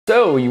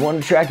So you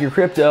want to track your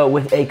crypto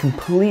with a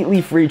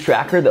completely free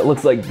tracker that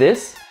looks like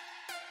this?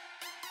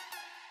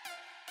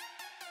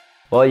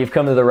 Well, you've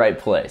come to the right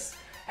place.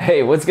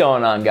 Hey, what's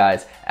going on,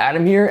 guys?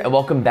 Adam here, and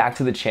welcome back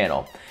to the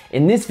channel.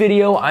 In this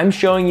video, I'm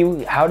showing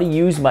you how to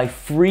use my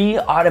free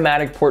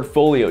automatic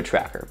portfolio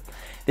tracker.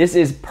 This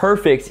is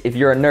perfect if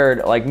you're a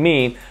nerd like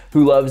me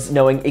who loves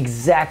knowing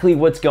exactly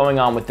what's going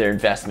on with their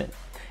investment.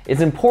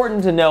 It's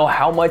important to know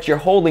how much your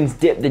holdings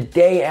dip the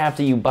day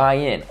after you buy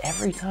in,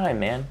 every time,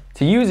 man.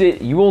 To use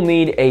it, you will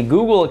need a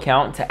Google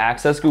account to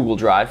access Google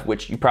Drive,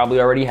 which you probably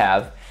already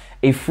have,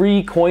 a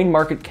free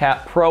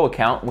CoinMarketcap Pro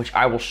account, which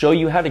I will show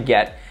you how to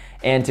get,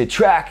 and to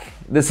track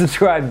the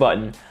subscribe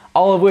button,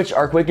 all of which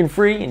are quick and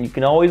free, and you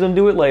can always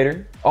undo it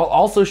later. I'll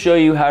also show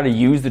you how to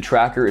use the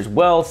tracker as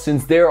well,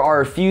 since there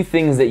are a few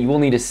things that you will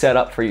need to set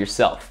up for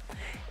yourself.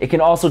 It can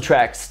also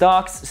track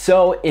stocks,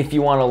 so if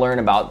you want to learn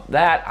about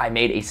that, I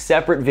made a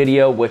separate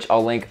video which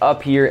I'll link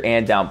up here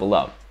and down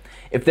below.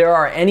 If there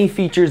are any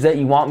features that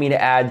you want me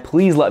to add,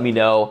 please let me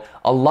know.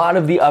 A lot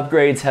of the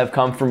upgrades have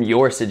come from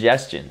your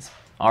suggestions.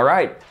 All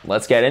right,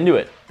 let's get into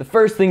it. The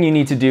first thing you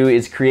need to do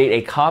is create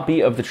a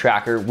copy of the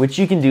tracker, which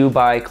you can do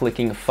by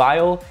clicking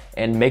File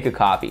and Make a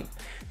Copy.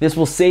 This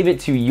will save it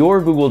to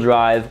your Google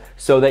Drive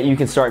so that you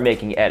can start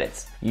making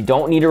edits. You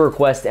don't need to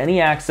request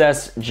any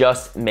access,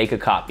 just make a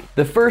copy.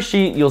 The first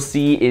sheet you'll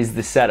see is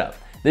the setup.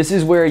 This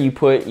is where you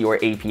put your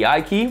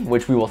API key,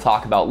 which we will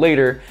talk about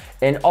later,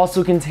 and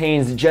also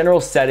contains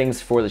general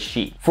settings for the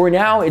sheet. For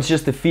now, it's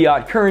just the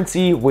fiat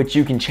currency, which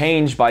you can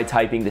change by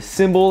typing the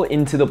symbol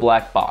into the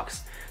black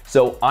box.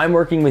 So I'm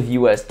working with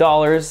US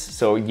dollars,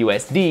 so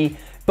USD,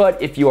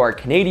 but if you are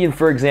Canadian,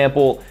 for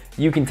example,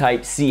 you can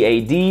type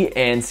CAD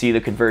and see the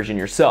conversion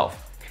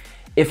yourself.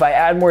 If I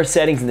add more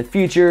settings in the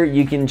future,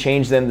 you can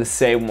change them the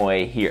same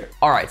way here.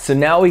 All right, so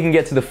now we can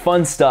get to the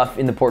fun stuff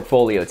in the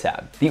portfolio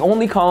tab. The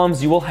only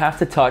columns you will have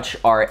to touch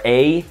are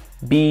A,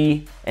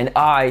 B, and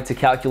I to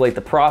calculate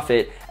the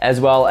profit, as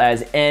well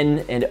as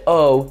N and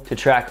O to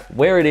track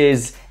where it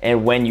is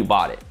and when you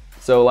bought it.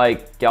 So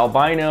like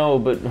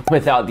Galbino, but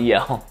without the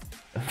L.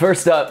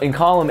 First up, in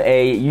column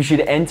A, you should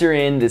enter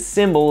in the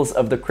symbols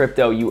of the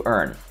crypto you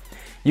earn.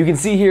 You can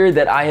see here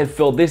that I have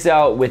filled this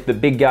out with the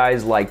big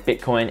guys like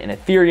Bitcoin and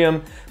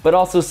Ethereum, but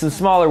also some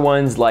smaller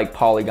ones like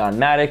Polygon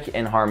Matic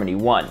and Harmony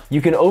One.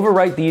 You can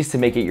overwrite these to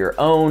make it your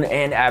own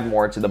and add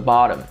more to the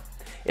bottom.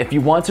 If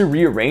you want to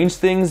rearrange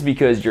things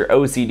because your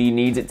OCD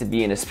needs it to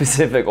be in a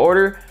specific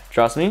order,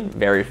 trust me,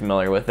 very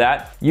familiar with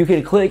that, you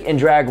can click and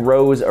drag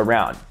rows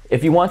around.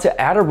 If you want to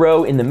add a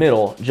row in the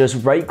middle,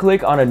 just right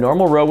click on a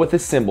normal row with a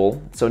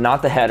symbol, so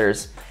not the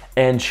headers,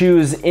 and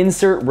choose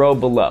Insert Row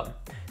Below.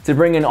 To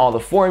bring in all the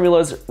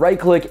formulas, right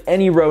click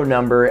any row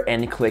number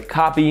and click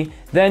copy,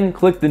 then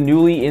click the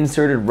newly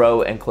inserted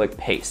row and click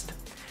paste.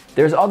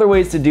 There's other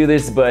ways to do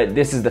this, but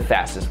this is the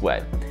fastest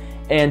way.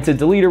 And to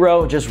delete a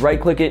row, just right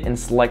click it and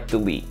select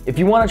delete. If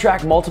you want to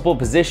track multiple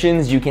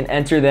positions, you can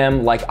enter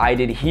them like I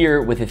did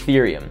here with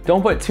Ethereum.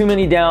 Don't put too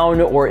many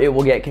down or it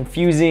will get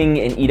confusing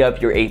and eat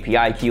up your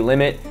API key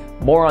limit.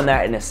 More on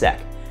that in a sec.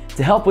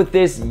 To help with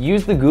this,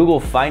 use the Google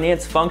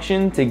Finance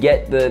function to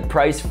get the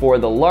price for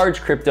the large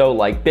crypto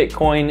like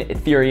Bitcoin,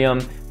 Ethereum,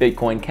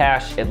 Bitcoin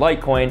Cash, and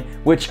Litecoin,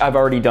 which I've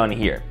already done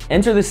here.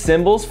 Enter the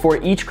symbols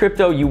for each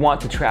crypto you want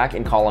to track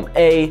in column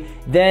A.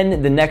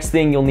 Then the next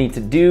thing you'll need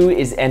to do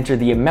is enter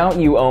the amount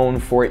you own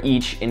for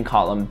each in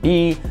column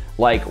B,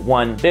 like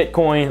 1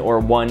 Bitcoin or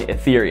 1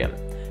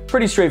 Ethereum.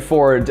 Pretty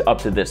straightforward up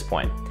to this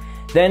point.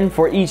 Then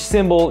for each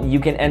symbol, you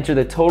can enter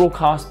the total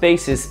cost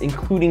basis,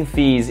 including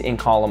fees in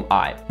column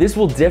I. This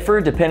will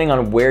differ depending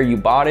on where you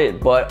bought it,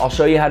 but I'll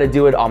show you how to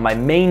do it on my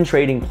main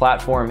trading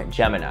platform,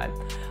 Gemini.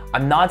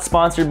 I'm not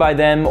sponsored by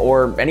them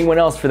or anyone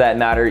else for that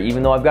matter,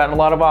 even though I've gotten a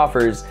lot of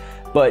offers,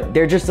 but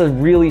they're just a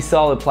really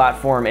solid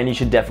platform and you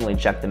should definitely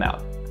check them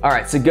out. All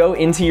right, so go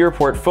into your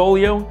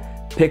portfolio,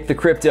 pick the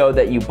crypto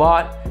that you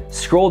bought,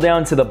 scroll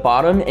down to the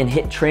bottom and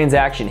hit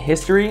transaction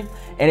history,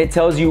 and it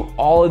tells you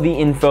all of the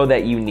info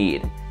that you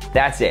need.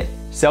 That's it.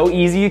 So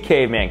easy a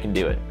caveman can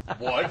do it.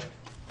 What?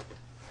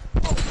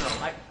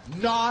 Oh,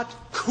 no. Not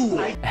cool.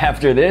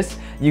 After this,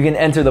 you can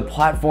enter the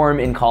platform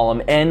in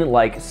column N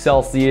like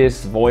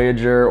Celsius,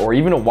 Voyager, or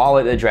even a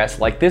wallet address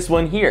like this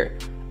one here.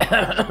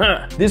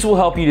 This will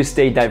help you to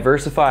stay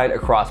diversified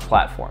across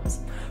platforms.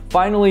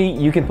 Finally,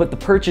 you can put the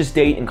purchase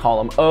date in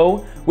column O,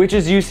 which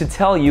is used to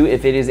tell you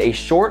if it is a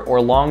short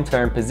or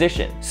long-term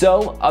position.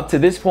 So up to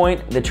this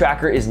point, the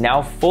tracker is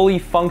now fully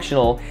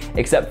functional,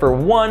 except for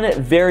one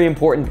very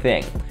important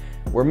thing.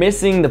 We're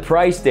missing the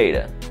price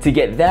data. To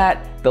get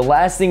that, the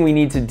last thing we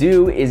need to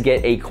do is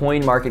get a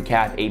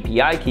CoinMarketcap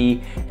API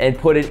key and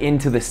put it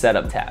into the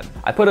setup tab.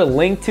 I put a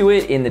link to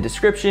it in the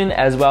description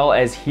as well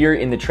as here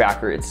in the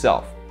tracker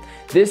itself.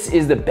 This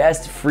is the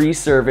best free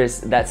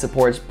service that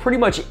supports pretty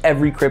much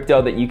every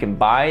crypto that you can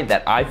buy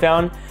that I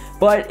found,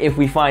 but if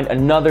we find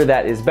another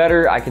that is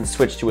better, I can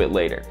switch to it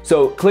later.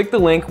 So click the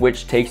link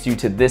which takes you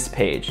to this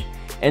page.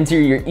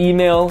 Enter your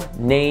email,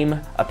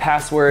 name, a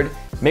password,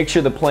 Make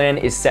sure the plan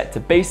is set to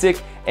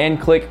basic and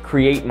click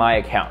create my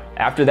account.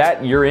 After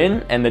that, you're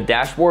in and the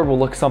dashboard will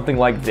look something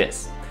like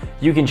this.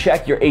 You can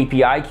check your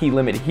API key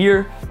limit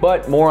here,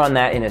 but more on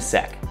that in a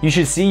sec. You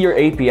should see your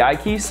API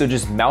key, so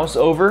just mouse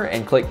over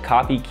and click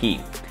copy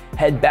key.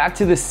 Head back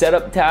to the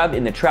setup tab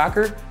in the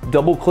tracker,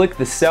 double click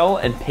the cell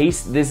and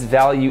paste this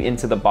value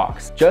into the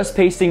box. Just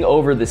pasting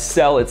over the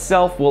cell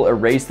itself will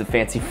erase the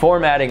fancy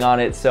formatting on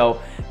it,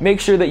 so make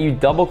sure that you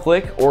double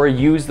click or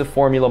use the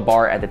formula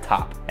bar at the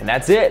top. And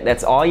that's it,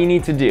 that's all you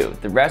need to do.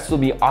 The rest will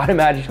be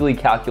automatically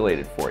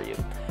calculated for you.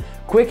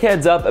 Quick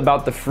heads up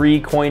about the free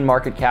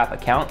CoinMarketCap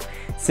account.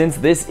 Since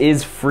this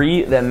is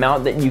free, the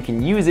amount that you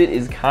can use it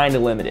is kind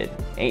of limited.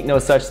 Ain't no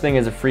such thing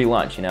as a free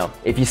lunch, you know?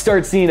 If you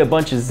start seeing a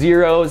bunch of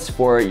zeros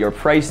for your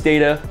price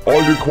data,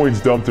 all your coins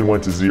dumped and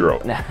went to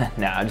zero.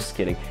 Nah, I'm just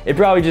kidding. It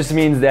probably just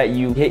means that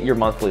you hit your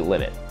monthly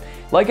limit.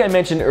 Like I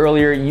mentioned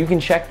earlier, you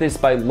can check this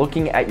by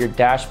looking at your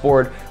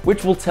dashboard,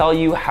 which will tell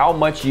you how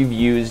much you've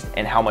used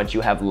and how much you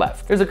have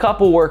left. There's a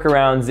couple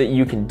workarounds that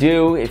you can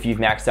do if you've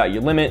maxed out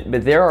your limit,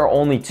 but there are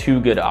only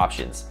two good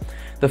options.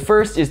 The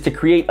first is to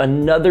create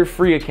another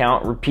free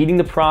account, repeating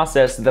the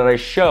process that I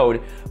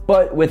showed,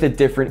 but with a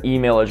different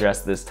email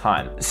address this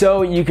time.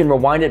 So you can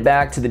rewind it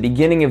back to the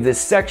beginning of this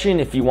section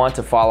if you want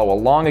to follow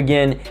along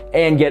again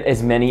and get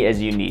as many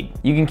as you need.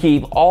 You can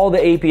keep all the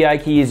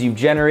API keys you've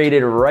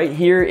generated right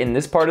here in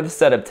this part of the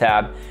setup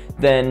tab.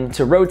 Then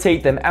to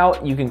rotate them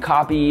out, you can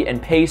copy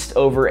and paste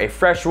over a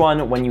fresh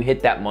one when you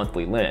hit that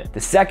monthly limit.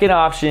 The second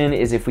option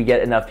is if we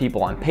get enough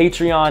people on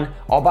Patreon,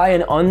 I'll buy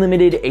an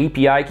unlimited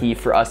API key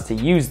for us to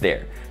use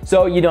there,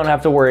 so you don't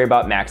have to worry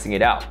about maxing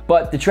it out.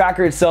 But the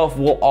tracker itself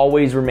will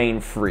always remain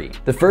free.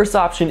 The first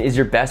option is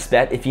your best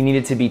bet if you need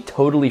it to be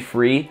totally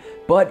free,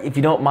 but if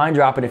you don't mind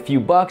dropping a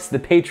few bucks, the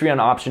Patreon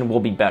option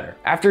will be better.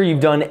 After you've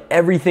done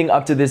everything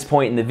up to this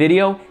point in the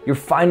video, you're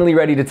finally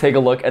ready to take a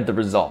look at the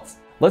results.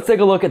 Let's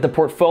take a look at the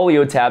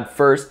portfolio tab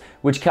first,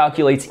 which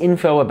calculates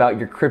info about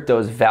your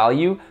crypto's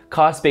value,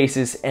 cost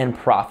basis, and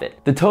profit.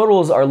 The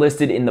totals are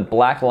listed in the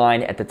black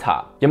line at the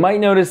top. You might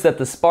notice that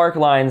the spark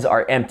lines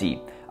are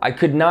empty. I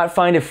could not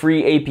find a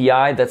free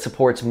API that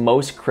supports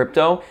most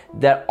crypto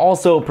that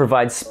also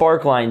provides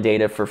sparkline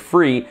data for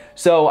free,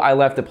 so I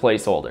left a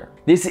placeholder.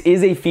 This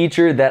is a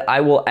feature that I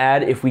will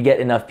add if we get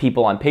enough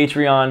people on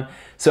Patreon,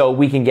 so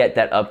we can get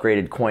that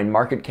upgraded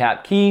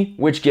CoinMarketCap key,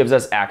 which gives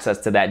us access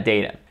to that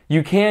data.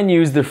 You can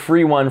use the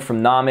free one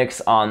from Nomics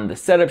on the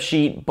setup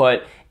sheet,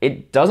 but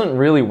it doesn't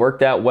really work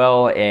that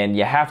well and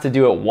you have to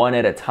do it one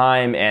at a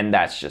time, and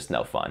that's just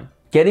no fun.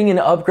 Getting an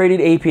upgraded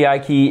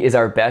API key is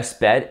our best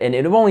bet, and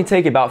it'll only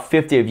take about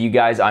 50 of you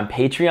guys on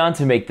Patreon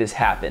to make this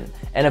happen.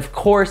 And of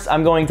course,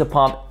 I'm going to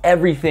pump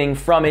everything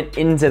from it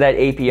into that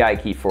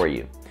API key for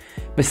you.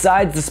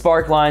 Besides the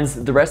spark lines,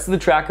 the rest of the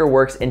tracker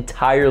works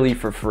entirely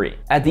for free.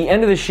 At the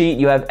end of the sheet,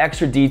 you have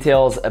extra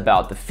details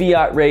about the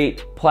fiat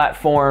rate,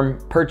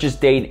 platform, purchase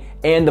date,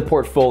 and the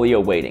portfolio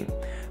weighting.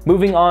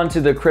 Moving on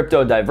to the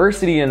crypto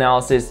diversity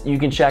analysis, you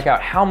can check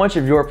out how much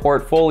of your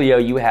portfolio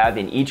you have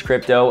in each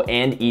crypto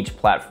and each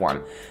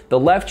platform. The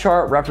left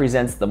chart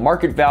represents the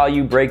market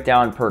value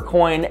breakdown per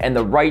coin, and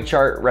the right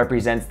chart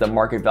represents the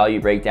market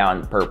value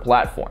breakdown per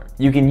platform.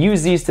 You can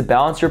use these to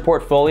balance your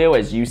portfolio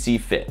as you see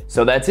fit.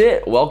 So that's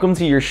it. Welcome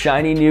to your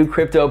shiny new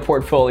crypto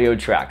portfolio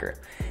tracker.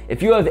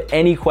 If you have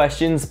any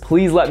questions,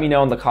 please let me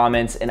know in the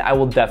comments and I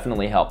will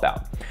definitely help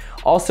out.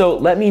 Also,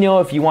 let me know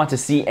if you want to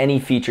see any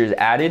features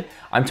added.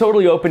 I'm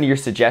totally open to your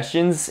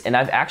suggestions, and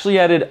I've actually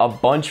added a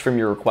bunch from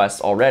your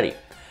requests already.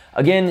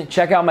 Again,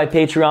 check out my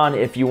Patreon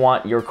if you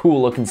want your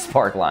cool looking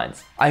spark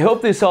lines. I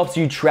hope this helps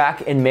you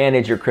track and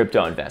manage your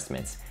crypto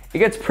investments. It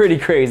gets pretty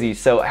crazy,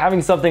 so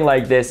having something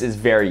like this is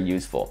very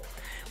useful.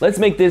 Let's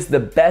make this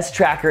the best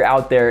tracker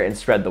out there and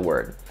spread the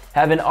word.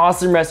 Have an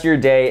awesome rest of your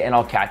day, and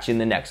I'll catch you in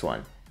the next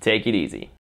one. Take it easy.